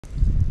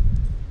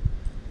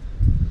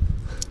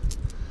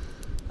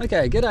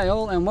Okay, g'day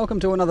all and welcome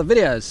to another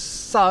video.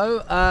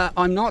 So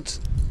I'm not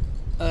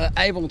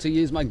able to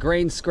use my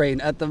green screen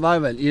at the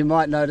moment. You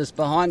might notice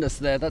behind us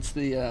there, that's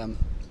the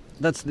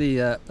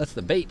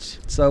beach.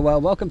 So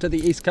welcome to the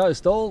East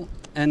Coast all,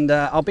 and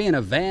I'll be in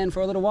a van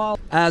for a little while.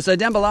 So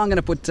down below I'm going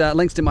to put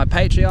links to my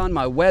Patreon,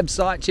 my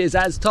website, Cheers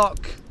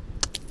Aztalk,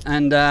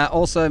 and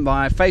also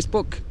my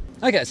Facebook.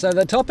 Okay, so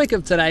the topic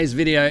of today's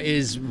video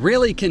is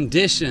really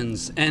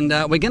conditions, and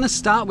we're going to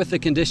start with the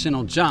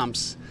conditional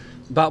jumps.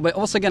 But we're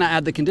also going to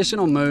add the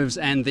conditional moves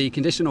and the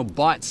conditional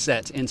byte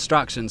set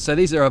instructions. So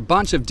these are a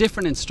bunch of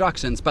different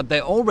instructions, but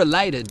they're all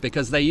related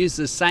because they use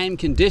the same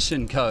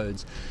condition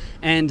codes.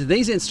 And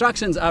these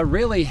instructions are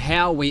really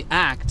how we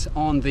act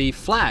on the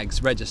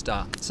flags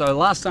register. So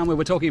last time we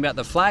were talking about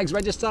the flags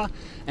register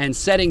and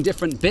setting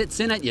different bits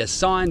in it, your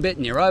sign bit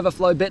and your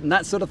overflow bit and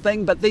that sort of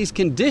thing. But these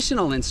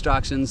conditional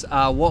instructions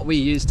are what we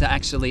use to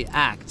actually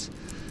act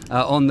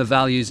on the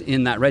values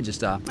in that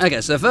register. Okay,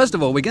 so first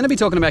of all, we're going to be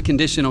talking about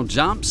conditional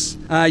jumps.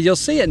 You'll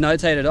see it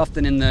notated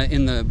often in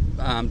the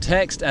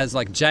text as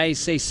like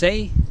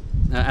JCC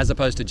as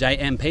opposed to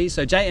JMP.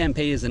 So JMP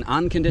is an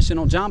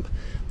unconditional jump.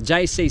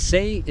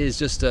 JCC is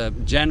just a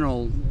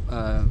general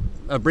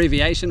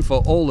abbreviation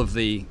for all of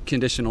the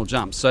conditional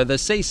jumps. So the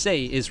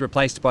CC is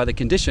replaced by the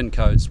condition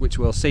codes, which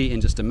we'll see in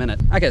just a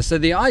minute. Okay, so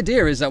the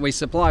idea is that we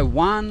supply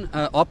one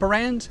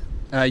operand,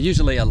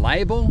 usually a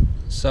label.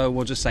 So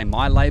we'll just say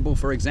my label,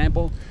 for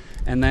example.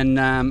 And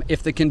then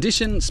if the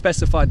condition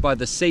specified by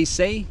the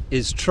CC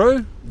is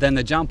true, then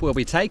the jump will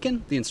be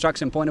taken. The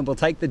instruction pointer will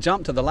take the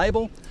jump to the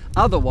label.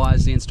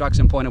 Otherwise, the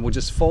instruction pointer will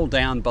just fall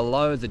down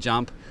below the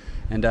jump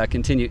and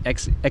continue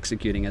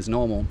executing as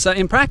normal. So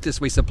in practice,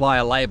 we supply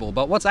a label,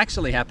 but what's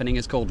actually happening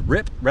is called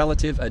RIP,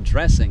 relative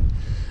addressing.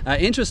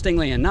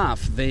 Interestingly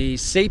enough, the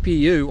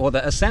CPU or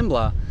the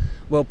assembler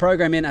will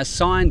program in a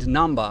signed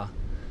number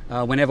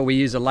whenever we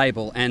use a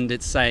label, and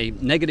it's say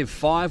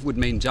 -5 would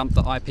mean jump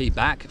the IP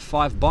back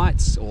 5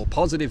 bytes, or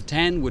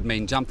 +10 would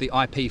mean jump the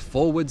IP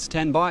forwards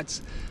 10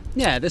 bytes.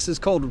 Yeah, this is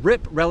called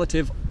RIP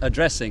relative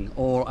addressing,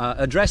 or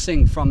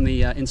addressing from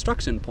the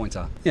instruction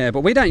pointer. Yeah,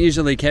 but we don't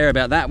usually care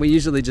about that. We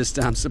usually just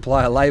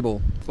supply a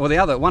label. Or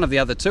one of the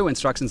other two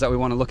instructions that we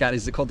want to look at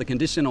is called the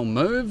conditional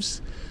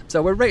moves.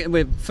 So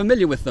we're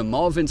familiar with the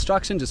mov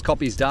instruction, just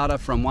copies data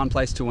from one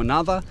place to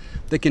another.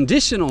 The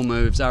conditional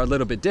moves are a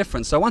little bit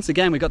different. So once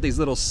again, we've got these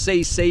little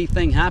CC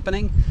thing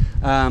happening,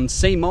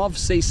 CMOV,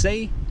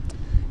 CC,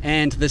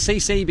 and the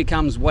CC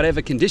becomes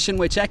whatever condition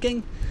we're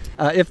checking.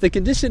 If the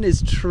condition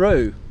is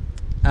true,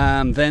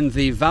 then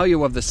the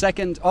value of the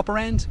second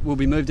operand will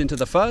be moved into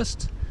the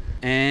first,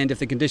 and if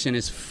the condition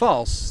is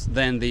false,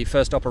 then the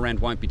first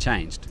operand won't be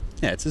changed.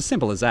 Yeah, it's as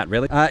simple as that,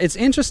 really. It's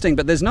interesting,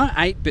 but there's no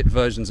 8-bit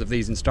versions of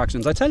these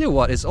instructions. I tell you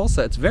what, it's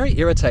very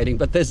irritating,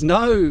 but there's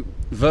no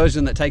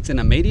version that takes an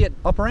immediate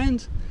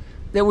operand.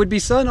 It would be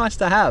so nice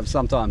to have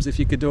sometimes if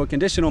you could do a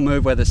conditional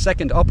move where the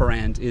second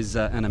operand is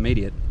an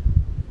immediate.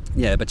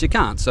 Yeah, but you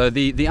can't. So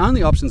the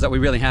only options that we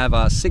really have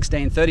are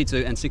 16,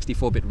 32, and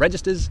 64-bit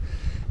registers,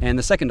 and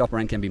the second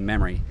operand can be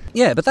memory.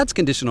 Yeah, but that's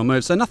conditional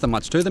moves, so nothing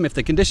much to them. If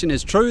the condition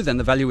is true, then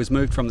the value is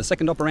moved from the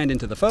second operand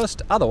into the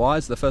first.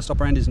 Otherwise, the first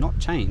operand is not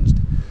changed.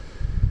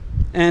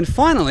 And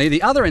finally,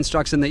 the other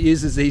instruction that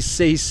uses these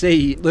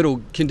CC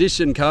little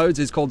condition codes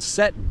is called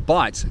set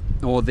byte,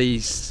 or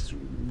the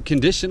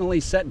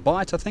conditionally set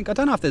byte, I think. I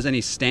don't know if there's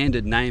any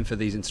standard name for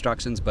these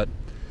instructions, but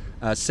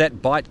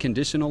set byte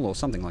conditional or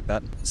something like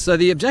that. So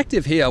the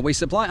objective here, we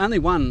supply only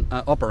one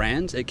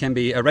operand. It can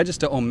be a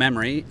register or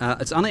memory.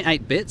 It's only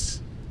 8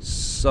 bits,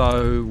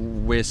 so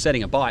we're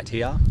setting a byte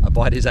here. A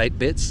byte is 8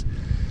 bits.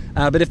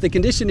 But if the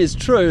condition is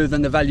true,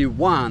 then the value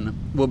 1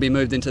 will be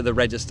moved into the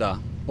register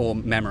or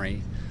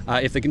memory.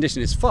 If the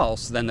condition is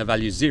false, then the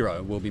value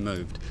 0 will be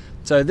moved.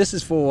 So this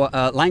is for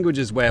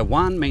languages where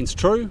 1 means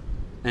true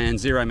and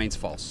 0 means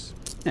false.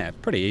 Yeah,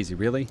 pretty easy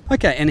really.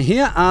 Okay, and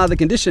here are the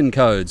condition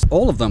codes.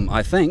 All of them,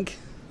 I think.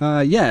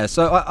 Yeah,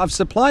 so I've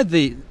supplied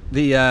the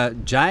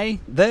J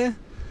there.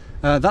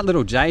 That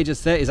little J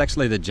just there is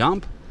actually the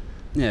jump.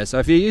 Yeah, so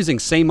if you're using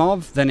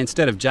CMOV, then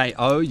instead of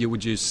JO, you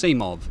would use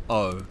CMOV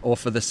O. Or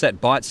for the set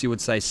bytes, you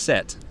would say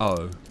set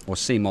O, or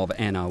CMOV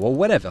NO, or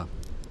whatever.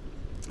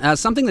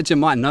 Something that you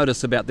might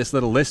notice about this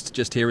little list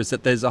just here is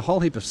that there's a whole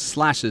heap of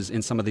slashes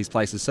in some of these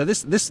places. So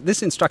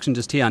this instruction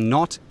just here,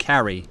 not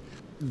carry.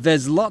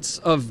 There's lots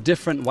of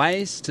different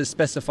ways to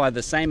specify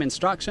the same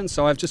instruction,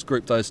 so I've just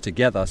grouped those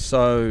together.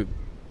 So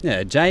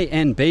yeah,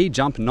 JNB,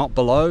 jump not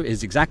below,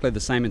 is exactly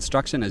the same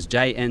instruction as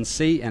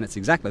JNC, and it's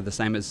exactly the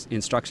same as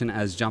instruction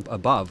as jump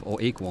above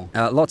or equal.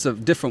 Lots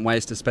of different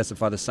ways to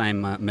specify the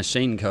same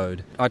machine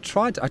code. I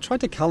tried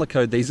to color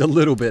code these a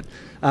little bit.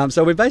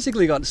 So we've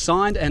basically got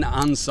signed and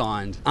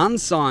unsigned.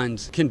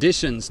 Unsigned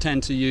conditions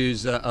tend to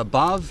use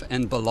above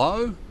and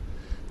below,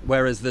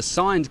 whereas the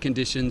signed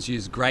conditions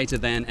use greater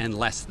than and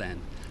less than.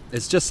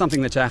 It's just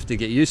something that you have to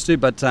get used to,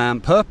 but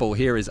purple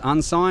here is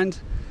unsigned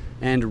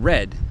and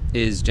red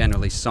is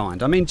generally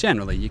signed. I mean,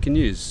 generally, you can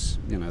use,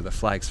 the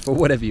flags for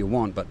whatever you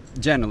want, but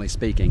generally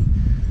speaking.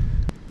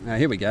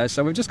 Here we go.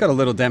 So we've just got a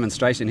little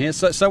demonstration here.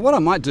 So what I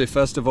might do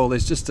first of all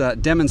is just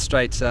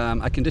demonstrate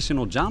a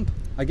conditional jump,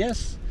 I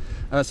guess.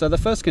 So the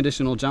first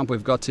conditional jump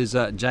we've got is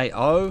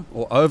JO,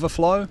 or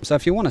overflow. So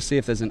if you want to see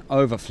if there's an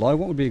overflow,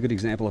 what would be a good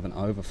example of an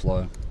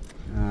overflow?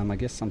 I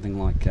guess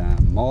something like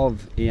mov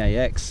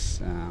EAX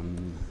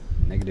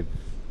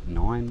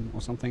 -9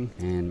 or something,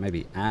 and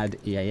maybe add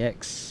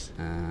EAX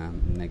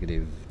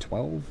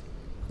 -12.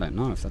 I don't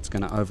know if that's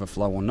going to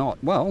overflow or not.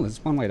 Well,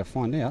 there's one way to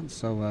find out.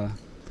 So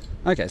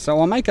okay, so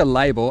I'll make a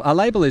label. A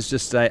label is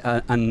just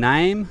a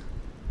name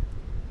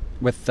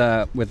with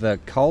a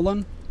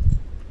colon,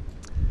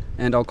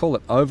 and I'll call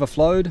it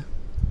overflowed.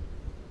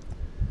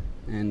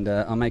 And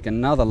I'll make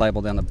another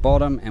label down the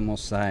bottom, and we'll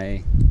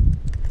say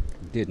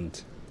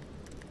didn't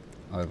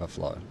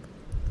overflow.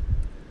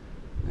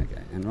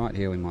 Okay, and right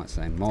here we might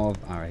say mov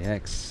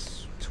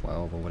rAx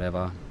 12 or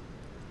whatever,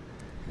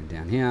 and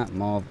down here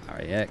mov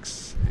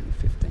rAx and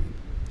 15.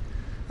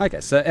 Okay,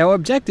 so our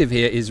objective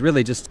here is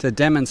really just to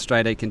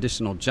demonstrate a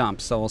conditional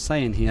jump. So I'll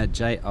say in here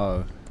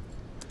JO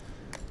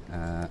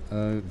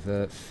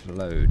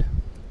overflowed,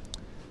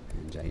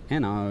 and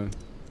JNO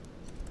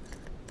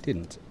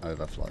didn't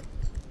overflow.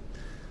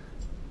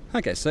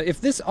 Okay, so if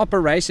this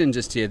operation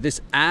just here, this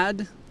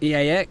add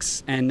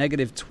EAX and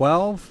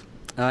 -12,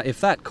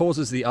 if that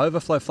causes the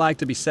overflow flag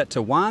to be set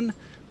to 1,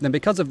 then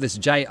because of this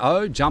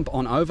JO, jump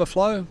on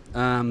overflow,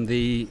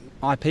 the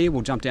IP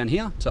will jump down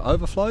here to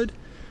overflowed.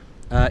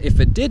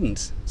 If it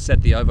didn't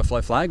set the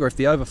overflow flag, or if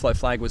the overflow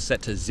flag was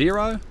set to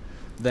 0,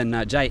 then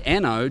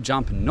JNO,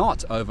 jump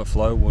not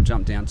overflow, will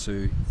jump down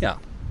to here.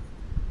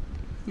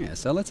 Yeah,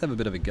 so let's have a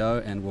bit of a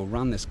go, and we'll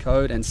run this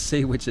code and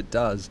see which it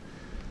does.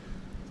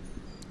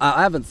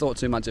 I haven't thought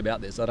too much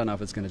about this. I don't know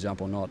if it's going to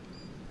jump or not.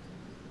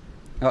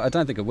 Oh, I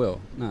don't think it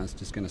will. No, it's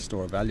just going to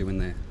store a value in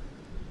there.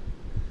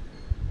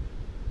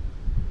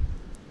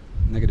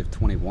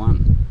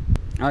 -21.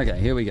 Okay,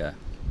 here we go.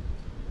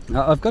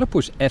 I've got to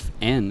push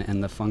FN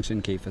and the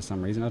function key for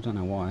some reason. I don't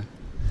know why.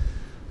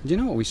 Do you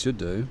know what we should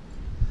do?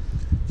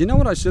 You know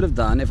what I should have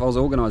done if I was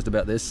organized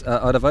about this?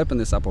 I'd have opened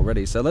this up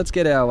already. So let's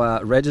get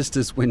our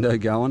registers window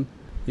going.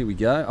 Here we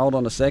go. Hold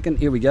on a second.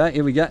 Here we go.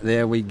 Here we go.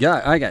 There we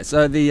go. Okay,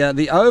 so the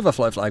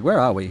overflow flag, where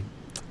are we?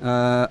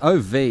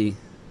 OV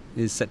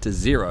is set to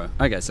 0.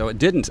 Okay, so it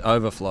didn't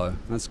overflow.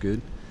 That's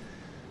good.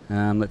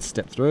 Let's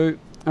step through.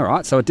 All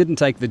right, so it didn't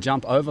take the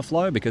jump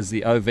overflow because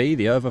the OV,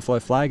 the overflow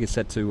flag, is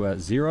set to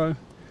 0.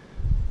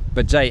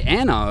 But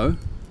JNO,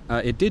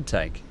 it did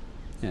take.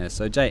 Yeah,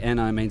 so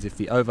JNO means if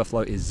the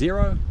overflow is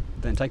 0,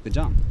 then take the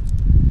jump.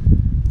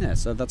 Yeah,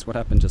 so that's what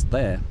happened just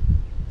there.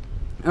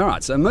 All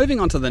right, so moving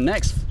on to the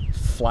next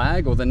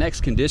flag, or the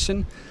next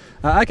condition.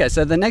 Okay,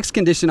 so the next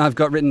condition I've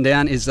got written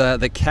down is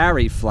the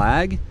carry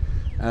flag.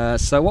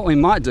 So what we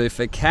might do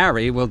for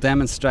carry, we'll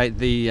demonstrate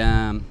the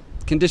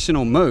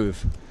conditional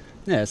move.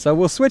 Yeah, so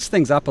we'll switch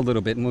things up a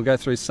little bit, and we'll go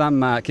through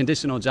some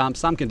conditional jumps,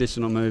 some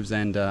conditional moves,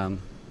 and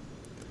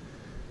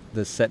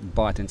the set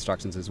byte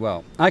instructions as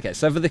well. Okay,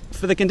 so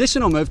for the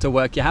conditional move to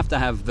work, you have to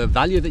have the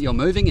value that you're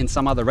moving in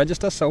some other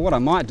register. So what I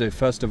might do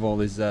first of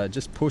all is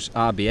just push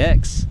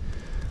RBX.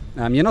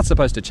 You're not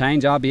supposed to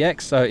change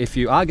RBX, so if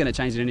you are going to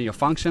change it into your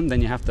function,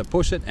 then you have to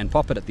push it and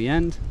pop it at the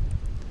end.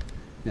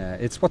 Yeah,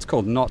 it's what's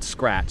called not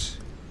scratch.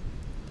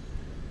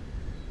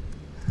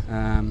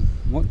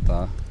 What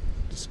the?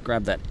 Just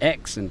grab that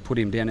X and put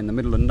him down in the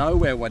middle of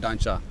nowhere, why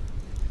don't you?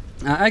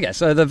 Okay,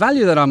 so the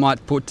value that I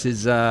might put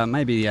is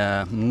maybe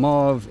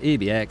mov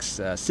EBX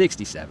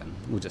 67,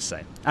 we'll just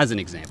say, as an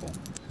example.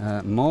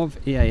 Mov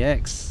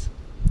EAX,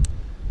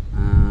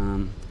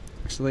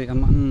 actually,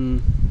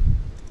 -1.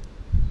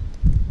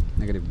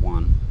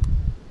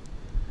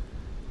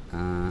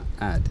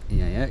 Add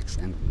EAX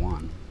and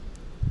 1.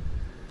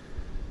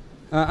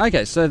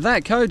 Okay, so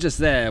that code just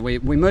there, we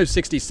moved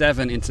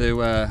 67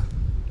 into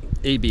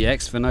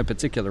EBX for no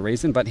particular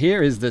reason, but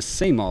here is the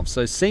CMOV,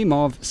 so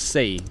CMOV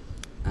C.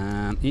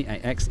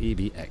 EAX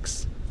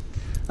EBX.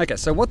 Okay,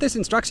 so what this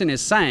instruction is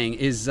saying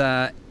is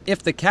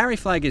if the carry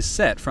flag is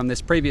set from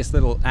this previous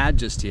little add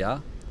just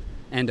here,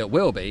 and it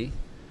will be,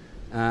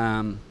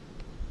 then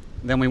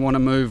we want to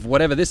move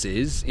whatever this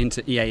is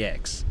into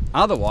EAX.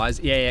 Otherwise,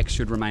 EAX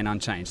should remain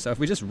unchanged. So if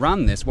we just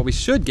run this, what we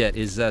should get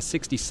is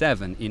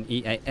 67 in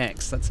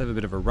EAX. Let's have a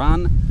bit of a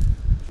run.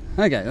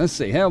 Okay, let's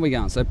see, how are we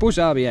going? So push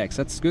RBX,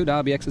 that's good,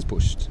 RBX is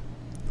pushed.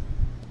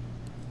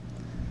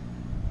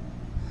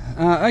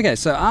 Okay,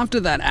 so after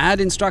that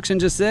add instruction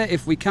just there,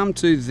 if we come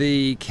to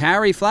the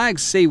carry flag,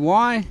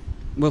 CY,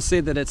 we'll see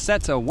that it's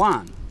set to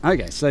 1.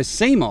 Okay, so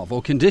CMOV,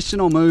 or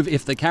conditional move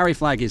if the carry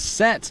flag is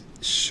set,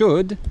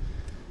 should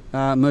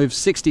move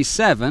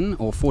 67,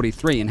 or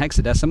 43 in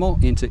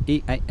hexadecimal, into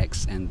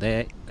EAX, and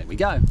there we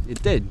go,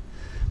 it did.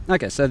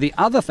 Okay, so the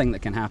other thing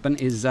that can happen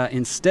is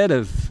instead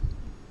of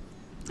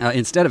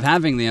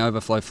having the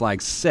overflow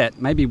flag set,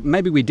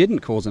 maybe we didn't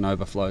cause an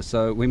overflow,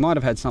 so we might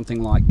have had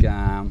something like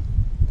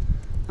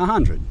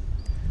 100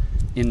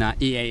 in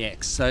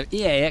EAX. So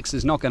EAX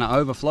is not going to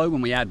overflow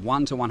when we add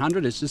 1 to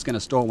 100, it's just going to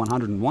store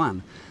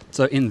 101.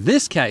 So in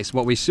this case,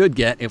 what we should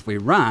get if we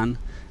run,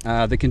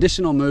 the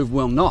conditional move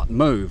will not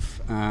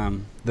move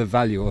the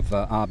value of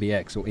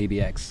RBX or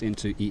EBX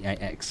into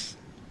EAX.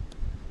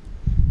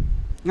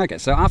 Okay,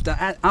 so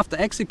after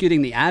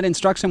executing the add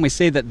instruction, we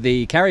see that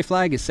the carry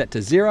flag is set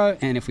to 0,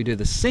 and if we do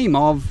the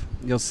CMOV,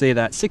 you'll see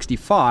that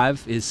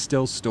 65 is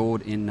still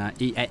stored in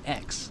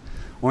EAX.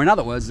 Or in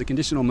other words, the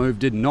conditional move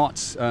did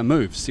not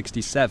move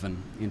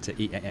 67 into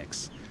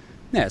EAX.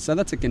 Yeah, so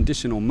that's a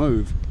conditional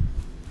move.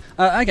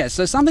 Okay,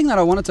 so something that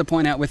I wanted to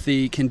point out with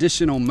the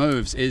conditional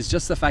moves is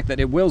just the fact that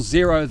it will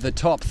zero the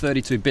top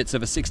 32 bits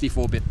of a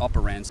 64-bit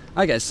operand.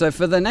 Okay, so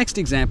for the next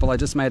example, I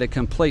just made a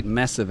complete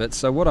mess of it.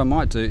 So what I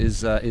might do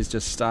is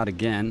just start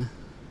again.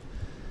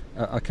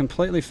 I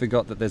completely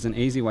forgot that there's an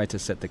easy way to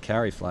set the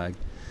carry flag.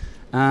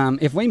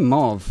 If we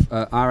mov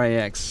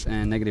RAX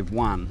and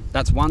 -1,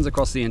 that's ones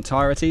across the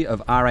entirety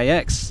of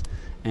RAX.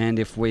 And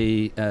if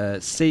we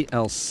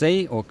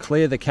CLC or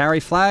clear the carry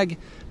flag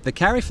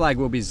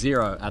will be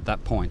 0 at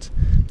that point.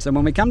 So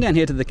when we come down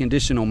here to the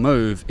conditional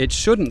move, it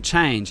shouldn't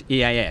change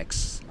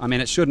EAX. I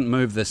mean, it shouldn't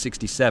move the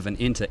 67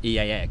 into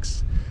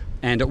EAX,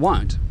 and it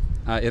won't.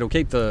 It'll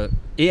keep the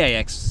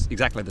EAX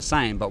exactly the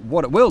same, but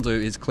what it will do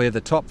is clear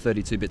the top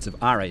 32 bits of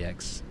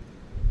RAX.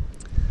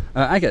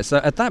 Okay, so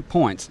at that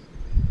point,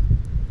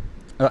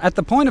 at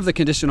the point of the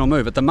conditional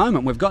move, at the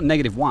moment we've got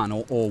 -1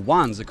 or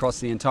ones across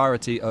the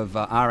entirety of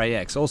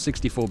RAX. All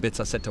 64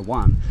 bits are set to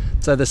 1.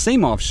 So the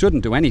CMOV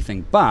shouldn't do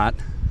anything, but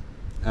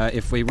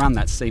if we run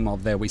that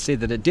CMOV there, we see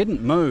that it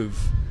didn't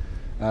move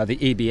the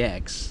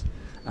EBX,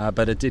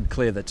 but it did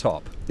clear the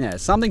top. Yeah,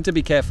 something to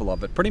be careful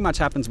of. It pretty much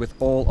happens with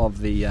all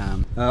of the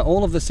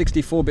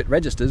 64-bit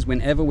registers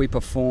whenever we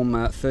perform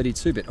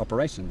 32-bit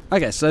operation.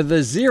 Okay, so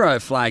the 0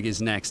 flag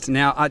is next.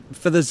 Now,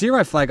 for the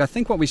 0 flag, I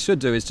think what we should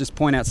do is just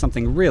point out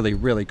something really,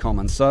 really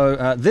common.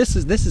 So this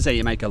is how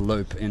you make a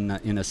loop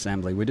in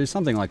assembly. We do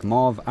something like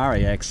mov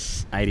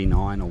RAX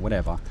 89 or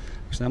whatever.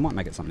 Actually, I might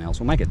make it something else.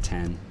 We'll make it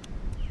 10.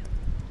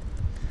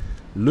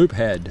 Loop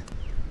head,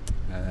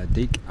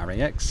 dec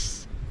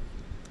RAX,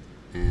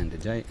 and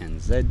J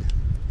and Z.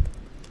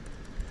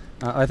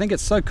 I think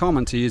it's so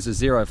common to use a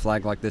 0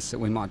 flag like this that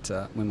we might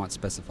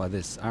specify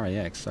this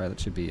RAX. Sorry, that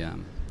should be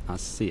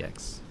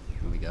RCX.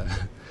 There we go.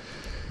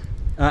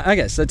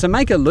 Okay, so to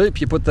make a loop,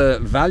 you put the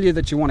value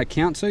that you want to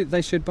count to.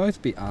 They should both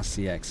be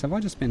RCX. Have I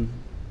just been?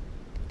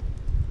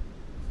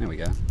 There we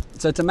go.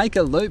 So to make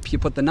a loop, you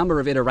put the number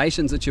of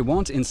iterations that you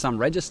want in some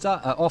register,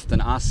 often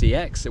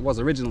RCX. It was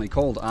originally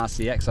called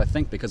RCX, I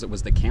think, because it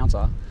was the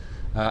counter.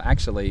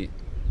 Actually,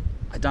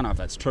 I don't know if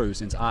that's true,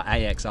 since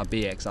RAX,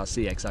 RBX,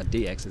 RCX,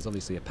 RDX, there's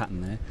obviously a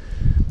pattern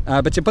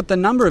there. But you put the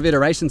number of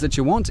iterations that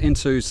you want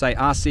into, say,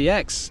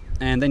 RCX,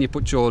 and then you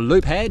put your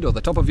loop head, or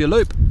the top of your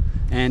loop.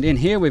 And in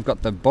here, we've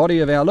got the body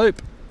of our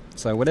loop.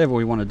 So whatever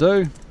we want to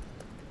do.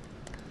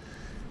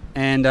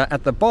 And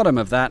at the bottom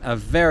of that, a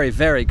very,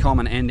 very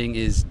common ending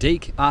is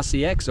dec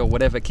RCX, or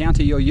whatever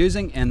counter you're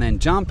using, and then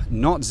jump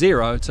not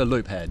 0 to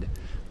loop head.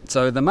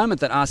 So the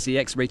moment that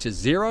RCX reaches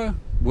 0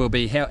 will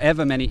be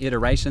however many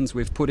iterations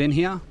we've put in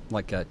here,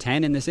 like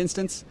 10 in this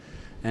instance.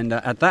 And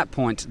at that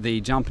point, the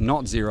jump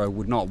not 0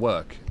 would not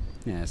work.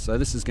 Yeah, so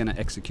this is going to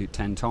execute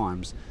 10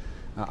 times.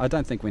 I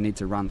don't think we need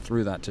to run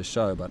through that to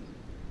show, but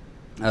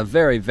a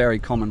very, very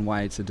common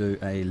way to do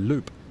a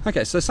loop.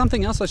 Okay, so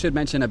something else I should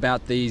mention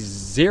about the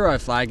 0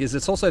 flag is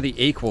it's also the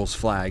equals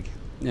flag.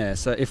 Yeah,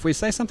 so if we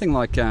say something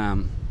like,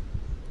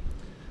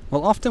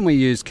 well, often we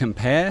use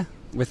compare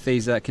with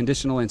these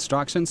conditional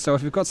instructions. So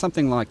if we've got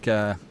something like,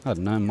 I don't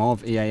know,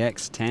 mov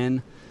EAX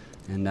 10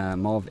 and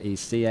mov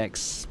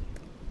ECX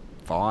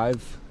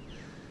 5,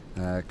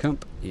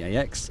 comp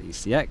EAX,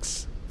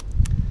 ECX,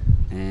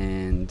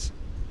 and,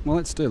 well,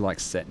 let's do like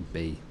set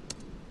B,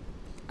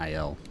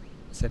 AL,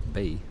 set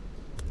B.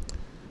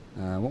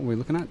 What were we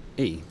looking at?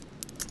 E.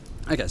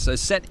 Okay, so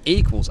set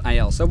equals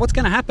AL. So what's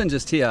going to happen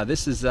just here,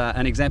 this is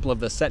an example of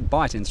the set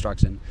byte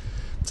instruction.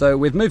 So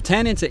we've moved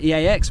 10 into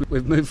EAX,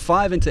 we've moved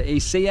 5 into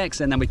ECX,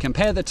 and then we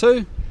compare the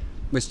two,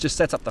 which just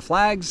sets up the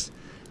flags.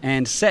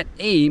 And set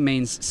E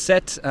means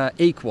set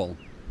equal.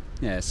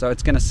 Yeah, so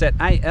it's going to set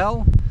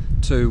AL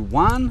to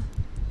 1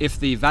 if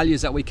the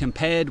values that we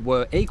compared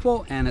were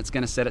equal, and it's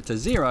going to set it to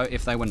 0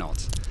 if they were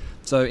not.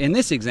 So in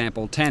this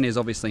example, 10 is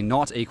obviously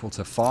not equal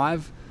to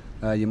 5.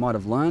 You might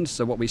have learned.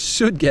 So what we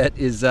should get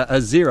is a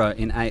 0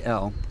 in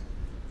AL.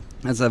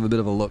 Let's have a bit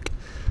of a look.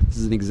 This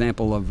is an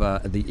example of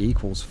the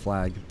equals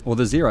flag, or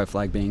the 0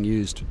 flag being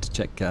used to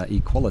check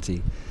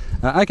equality.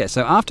 Okay,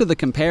 so after the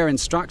compare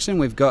instruction,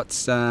 we've got,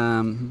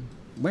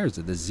 where is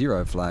it, the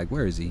 0 flag?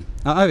 Where is he?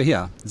 Oh, over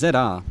here,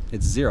 ZR.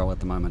 It's 0 at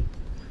the moment.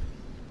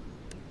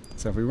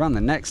 So if we run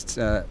the next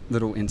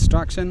little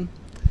instruction,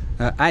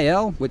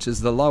 AL, which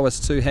is the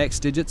lowest 2 hex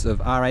digits of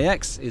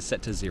RAX, is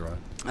set to 0.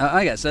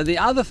 Okay, so the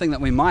other thing that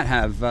we might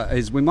have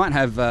is we might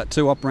have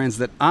 2 operands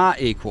that are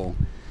equal,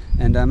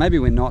 and maybe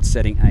we're not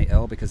setting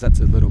AL because that's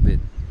a little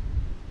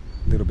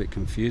bit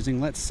confusing.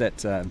 Let's set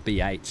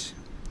BH,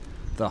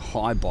 the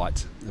high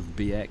byte of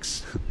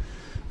BX.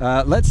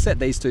 Let's set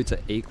these two to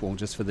equal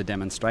just for the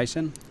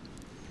demonstration.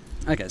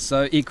 Okay,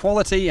 so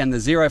equality and the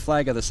zero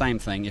flag are the same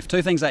thing. If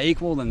two things are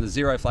equal, then the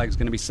zero flag is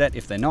going to be set.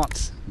 If they're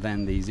not,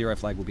 then the zero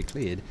flag will be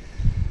cleared.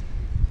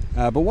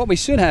 But what we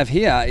should have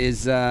here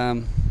is,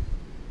 okay,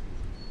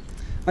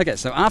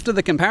 so after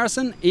the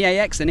comparison,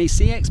 EAX and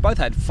ECX both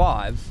had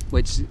 5,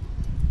 which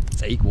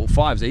is equal.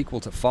 5 is equal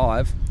to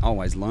 5,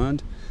 always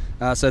learned.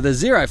 So the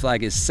zero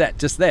flag is set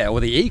just there, or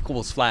the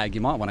equals flag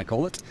you might want to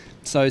call it.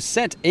 So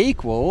set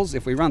equals,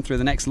 if we run through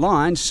the next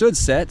line, should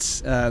set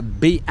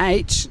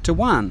BH to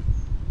 1.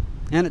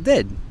 And it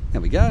did. There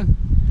we go.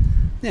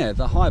 Yeah,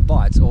 the high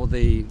bytes, or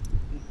the,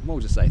 what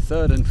would you say,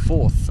 3rd and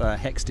 4th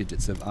hex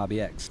digits of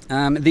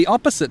RBX. The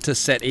opposite to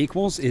set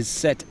equals is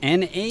set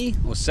NE,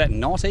 or set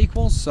not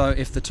equals. So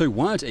if the two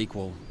weren't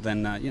equal, then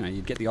you know,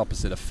 you'd get the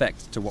opposite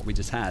effect to what we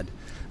just had.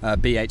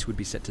 BH would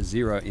be set to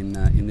 0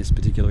 in this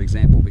particular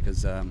example,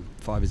 because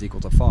 5 is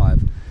equal to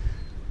 5.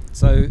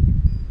 So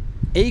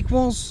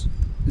equals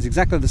is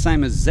exactly the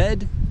same as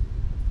Z,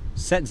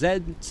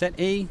 set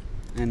E,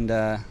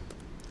 and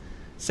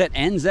set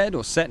NZ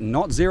or set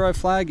not zero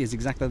flag is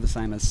exactly the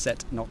same as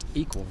set not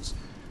equals.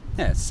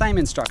 Yeah, same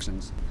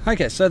instructions.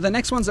 Okay, so the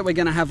next ones that we're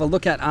going to have a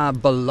look at are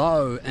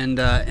below and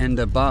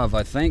above,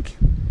 I think.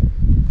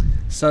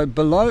 So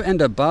below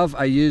and above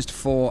are used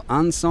for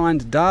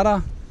unsigned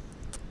data,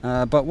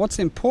 but what's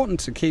important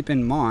to keep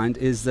in mind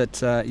is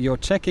that you're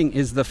checking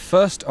is the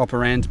first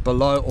operand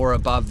below or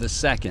above the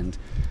second.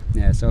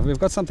 Yeah, so if we've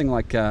got something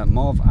like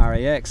mov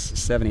RAX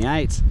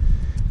 78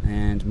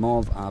 and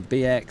mov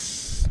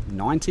RBX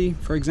 90,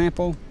 for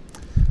example,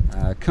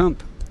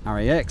 Gimp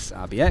RAX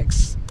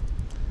RBX,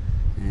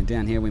 and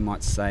down here we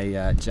might say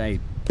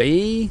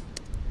JB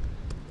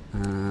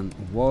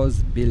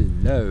was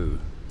below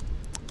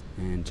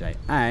and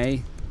JA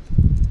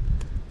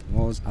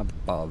was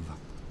above.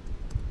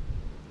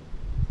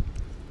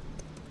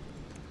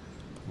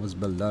 Was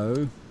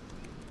below,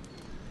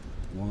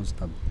 was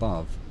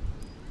above.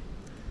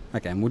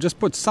 Okay, and we'll just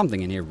put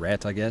something in here,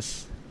 ret, I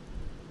guess.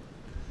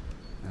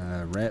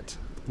 Ret,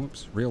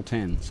 whoops, real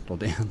 10, scroll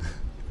down.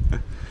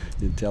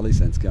 Your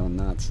IntelliSense going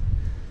nuts.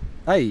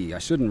 Hey, I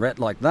shouldn't ret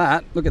like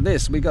that. Look at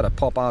this, we got to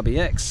pop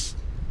RBX.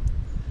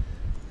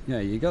 Yeah,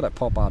 you got to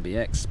pop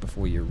RBX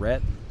before you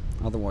ret,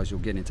 otherwise you'll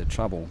get into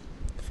trouble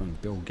from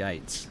Bill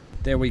Gates.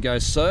 There we go,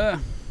 sir.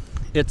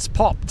 It's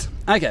popped.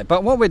 Okay,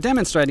 but what we're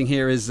demonstrating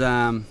here is,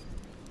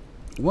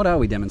 what are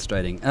we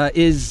demonstrating?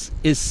 Is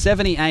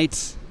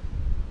 78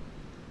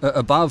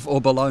 above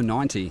or below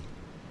 90?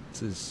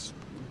 This is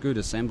a good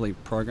assembly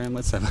program.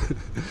 Let's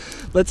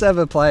have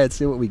a play and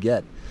see what we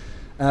get.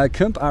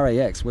 Gimp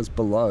RAX was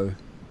below.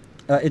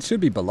 It should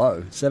be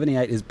below.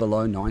 78 is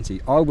below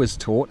 90. I was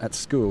taught at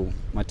school,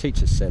 my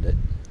teacher said it,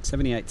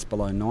 78's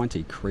below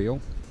 90, Creel.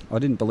 I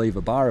didn't believe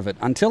a bar of it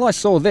until I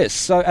saw this.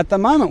 So at the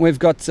moment we've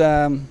got,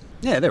 yeah,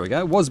 there we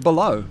go, was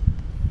below.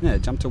 Yeah,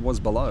 jump to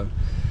was below.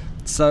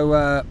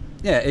 So,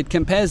 yeah, it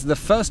compares the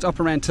first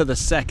operand to the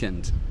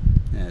second.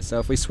 Yeah, so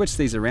if we switch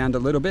these around a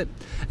little bit,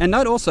 and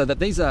note also that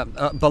these are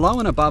below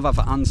and above are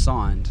for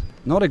unsigned.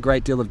 Not a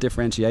great deal of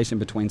differentiation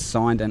between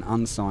signed and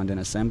unsigned in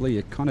assembly.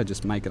 You kind of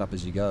just make it up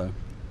as you go.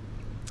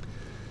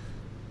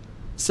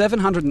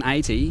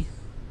 780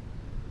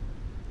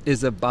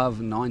 is above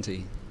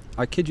 90.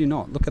 I kid you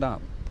not, look it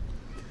up.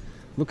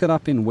 Look it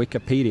up in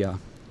Wikipedia.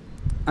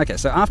 Okay,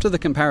 so after the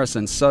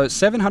comparison, so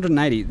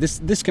 780,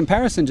 this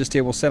comparison just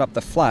here will set up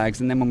the flags,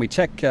 and then when we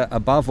check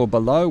above or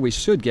below, we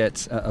should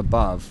get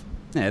above.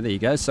 Yeah, there you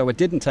go. So it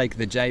didn't take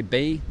the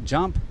JB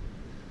jump.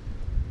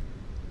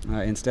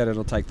 Instead,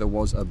 it'll take the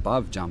was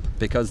above jump,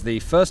 because the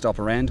first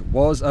operand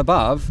was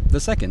above the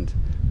second.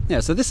 Yeah,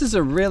 so this is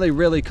a really,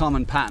 really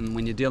common pattern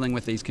when you're dealing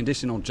with these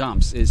conditional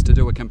jumps, is to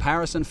do a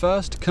comparison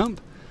first,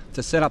 Gimp,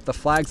 to set up the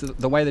flags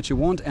the way that you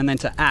want, and then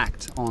to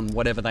act on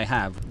whatever they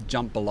have,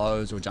 jump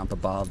belows or jump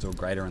aboves or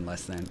greater and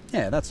less than.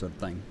 Yeah, that sort of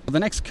thing. The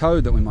next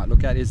code that we might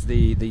look at is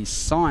the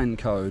sign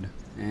code,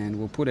 and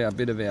we'll put our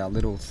bit of our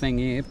little thing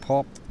here,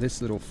 pop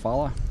this little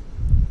fella.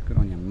 Good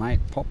on you, mate.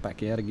 Pop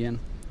back out again.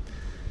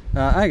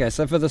 Okay,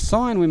 so for the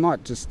sign we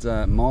might just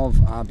mov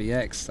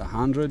RBX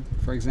 100,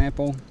 for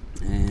example,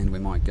 and we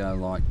might go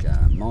like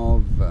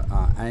mov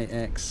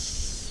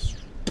AX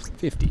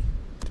 50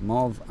 to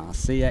mov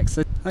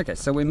RCX. Okay,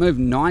 so we move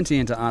 90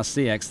 into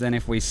RCX, then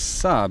if we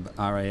sub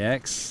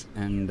RAX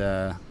and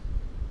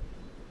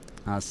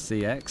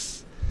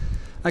RCX.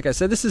 Okay,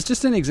 so this is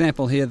just an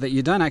example here that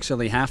you don't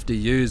actually have to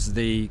use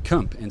the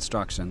Gimp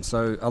instruction.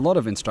 So a lot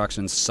of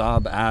instructions,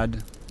 sub,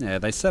 add, yeah,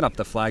 they set up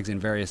the flags in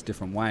various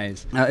different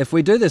ways. If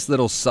we do this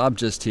little sub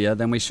just here,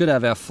 then we should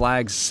have our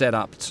flags set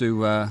up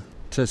to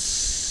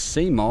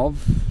cmov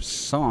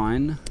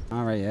sign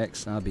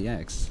RAX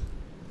RBX.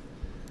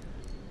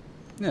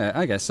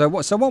 Yeah, okay, so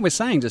what we're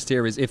saying just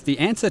here is if the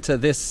answer to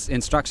this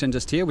instruction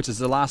just here, which is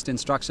the last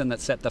instruction that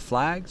set the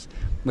flags,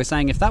 we're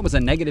saying if that was a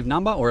negative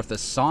number, or if the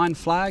sign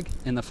flag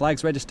in the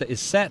flags register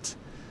is set,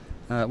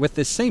 with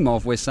this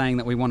cmov, we're saying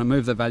that we want to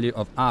move the value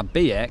of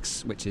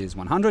RBX, which is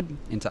 100,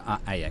 into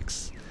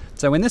RAX.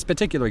 So in this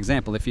particular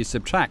example, if you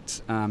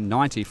subtract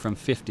 90 from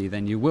 50,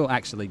 then you will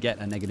actually get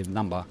a negative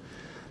number,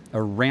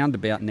 around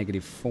about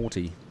negative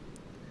 40.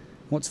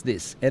 What's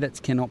this? Edits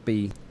cannot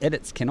be.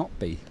 Edits cannot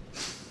be.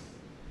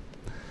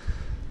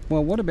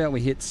 Well, what about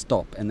we hit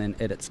stop and then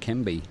edits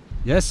can be?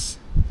 Yes.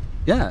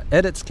 Yeah,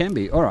 edits can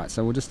be. All right,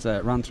 so we'll just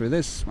run through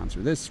this, run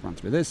through this, run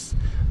through this.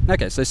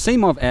 Okay, so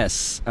CMOV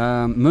S,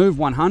 move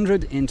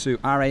 100 into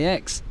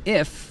RAX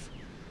if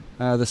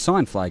the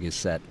sign flag is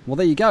set. Well,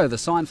 there you go. The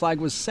sign flag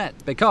was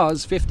set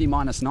because 50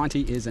 minus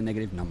 90 is a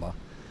negative number.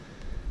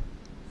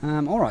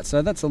 All right,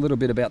 so that's a little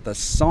bit about the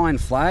sign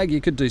flag. You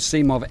could do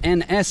CMOV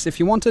NS if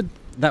you wanted.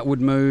 That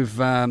would move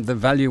the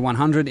value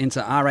 100 into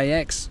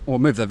RAX, or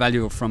move the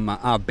value from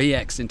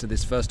RBX into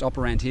this first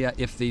operand here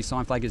if the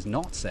sign flag is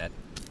not set.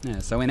 Yeah,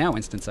 so in our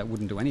instance, that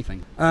wouldn't do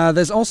anything.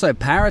 There's also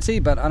parity,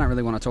 but I don't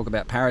really want to talk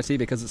about parity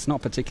because it's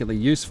not particularly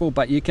useful.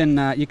 But you can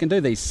do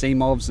these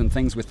CMOVs and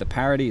things with the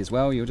parity as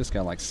well. You'll just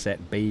go like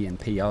set B and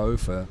PO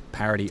for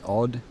parity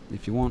odd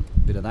if you want. A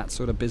bit of that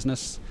sort of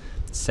business.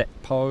 Set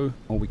PO,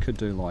 or we could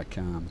do like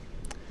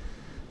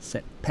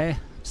set pair,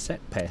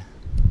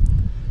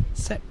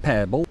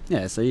 pairball.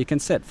 Yeah, so you can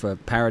set for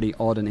parity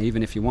odd and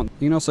even if you want.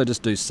 You can also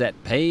just do set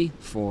P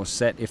for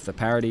set if the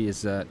parity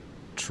is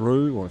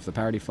true, or if the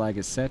parity flag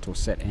is set, or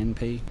set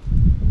NP.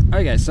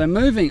 Okay, so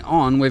moving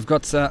on, we've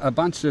got a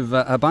bunch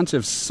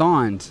of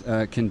signed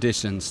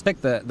conditions.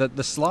 Check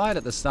the slide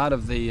at the start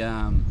of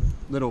the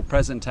little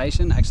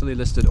presentation actually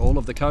listed all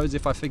of the codes.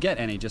 If I forget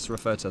any, just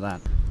refer to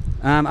that.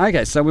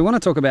 Okay, so we want to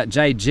talk about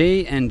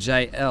JG and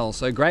JL.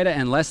 So greater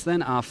and less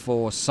than are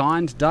for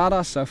signed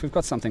data. So if we've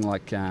got something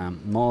like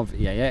MOV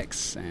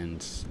EAX and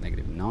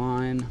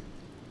 -9,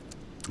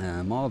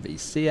 MOV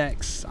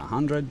ECX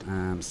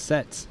 100,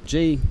 set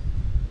G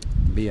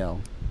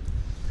BL.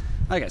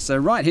 Okay, so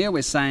right here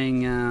we're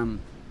saying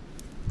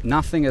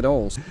nothing at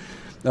all.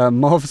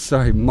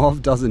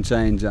 MOV doesn't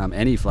change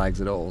any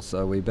flags at all,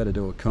 so we better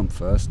do a comp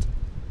first.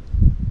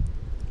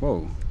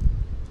 Whoa.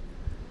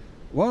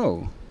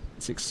 Whoa.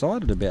 It's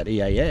excited about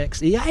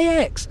EAX.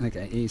 EAX!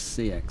 Okay,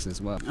 ECX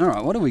as well.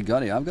 Alright, what do we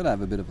got here? I've got to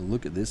have a bit of a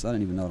look at this. I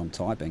don't even know what I'm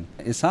typing.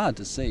 It's hard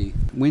to see.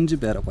 Whinge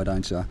about it, why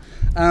don't you?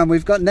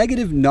 We've got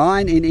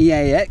 -9 in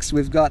EAX,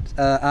 we've got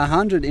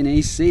 100 in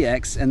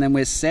ECX, and then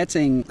we're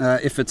setting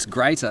if it's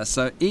greater.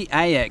 So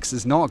EAX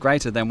is not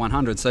greater than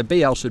 100, so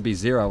BL should be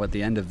 0 at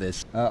the end of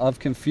this. I've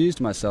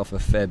confused myself a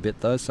fair bit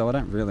though, so I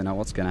don't really know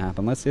what's going to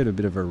happen. Let's hit a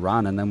bit of a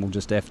run and then we'll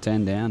just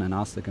F10 down and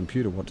ask the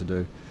computer what to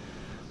do.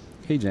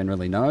 He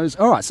generally knows.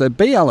 Alright, so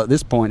BL at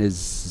this point is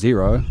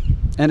 0,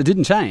 and it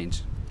didn't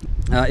change.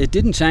 It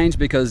didn't change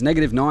because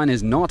 -9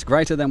 is not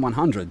greater than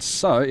 100.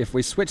 So if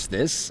we switch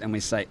this and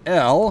we say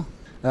L,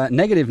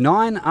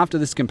 -9, after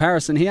this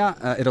comparison here,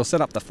 it'll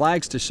set up the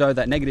flags to show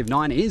that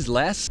 -9 is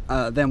less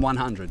than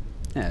 100.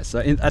 Yeah, so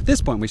at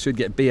this point we should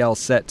get BL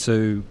set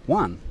to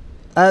 1.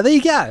 There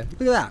you go,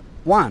 look at that,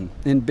 1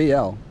 in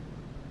BL.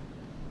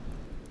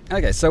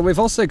 Okay, so we've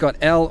also got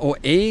L or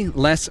E,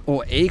 less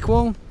or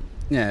equal.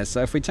 Yeah,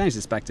 so if we change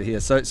this back to here,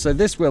 so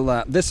this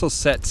will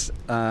set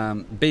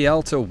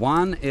BL to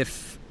 1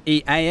 if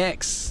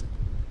EAX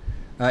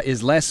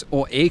is less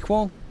or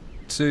equal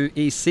to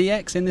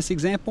ECX in this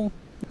example.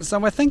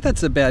 So I think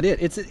that's about it.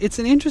 It's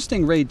an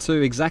interesting read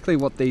too, exactly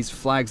what these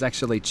flags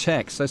actually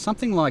check. So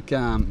something like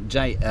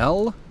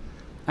JL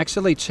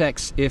actually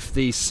checks if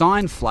the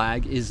sign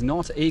flag is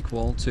not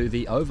equal to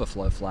the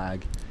overflow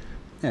flag.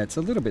 Yeah, it's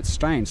a little bit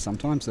strange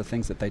sometimes, the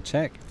things that they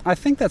check. I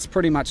think that's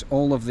pretty much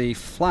all of the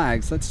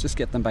flags. Let's just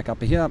get them back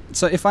up here.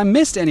 So if I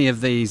missed any of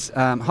these,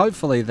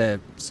 hopefully they're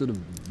sort of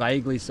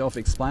vaguely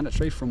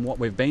self-explanatory from what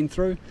we've been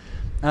through.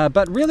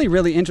 But really,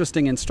 really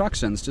interesting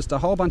instructions. Just a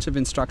whole bunch of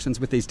instructions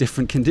with these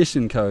different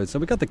condition codes. So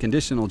we've got the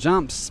conditional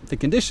jumps, the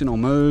conditional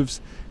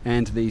moves,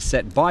 and the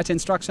set byte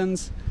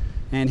instructions.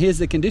 And here's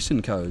the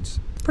condition codes.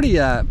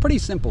 Pretty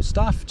simple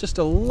stuff. Just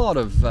a lot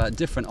of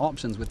different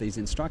options with these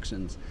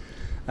instructions.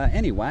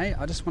 Anyway,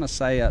 I just want to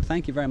say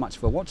thank you very much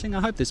for watching.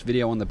 I hope this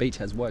video on the beach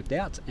has worked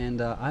out,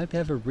 and I hope you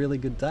have a really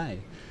good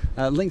day.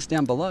 Links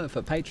down below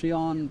for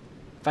Patreon,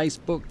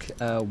 Facebook,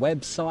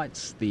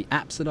 websites, the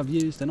apps that I've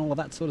used, and all of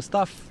that sort of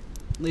stuff.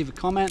 Leave a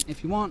comment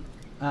if you want,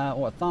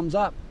 or a thumbs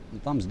up, a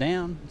thumbs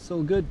down, it's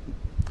all good.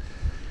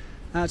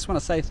 I just want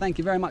to say thank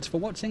you very much for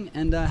watching,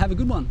 and have a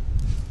good one.